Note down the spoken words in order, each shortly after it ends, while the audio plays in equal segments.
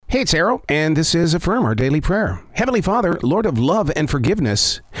Hey, it's Arrow, and this is Affirm, our daily prayer. Heavenly Father, Lord of love and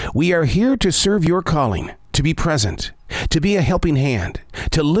forgiveness, we are here to serve your calling, to be present, to be a helping hand,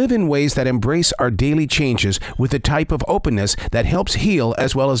 to live in ways that embrace our daily changes with a type of openness that helps heal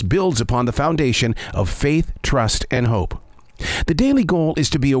as well as builds upon the foundation of faith, trust, and hope. The daily goal is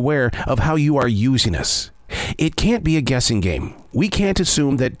to be aware of how you are using us. It can't be a guessing game. We can't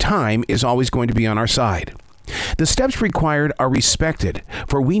assume that time is always going to be on our side. The steps required are respected,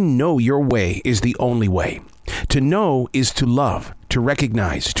 for we know your way is the only way. To know is to love, to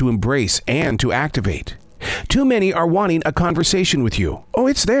recognize, to embrace, and to activate. Too many are wanting a conversation with you. Oh,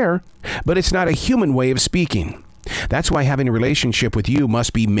 it's there, but it's not a human way of speaking. That's why having a relationship with you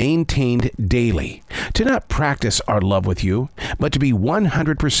must be maintained daily. To not practice our love with you, but to be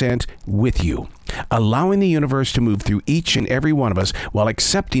 100% with you, allowing the universe to move through each and every one of us while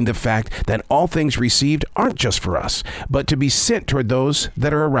accepting the fact that all things received aren't just for us, but to be sent toward those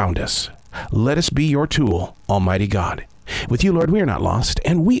that are around us. Let us be your tool, Almighty God. With you, Lord, we are not lost,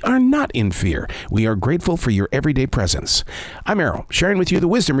 and we are not in fear. We are grateful for your everyday presence. I'm Arrow, sharing with you the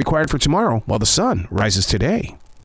wisdom required for tomorrow while the sun rises today.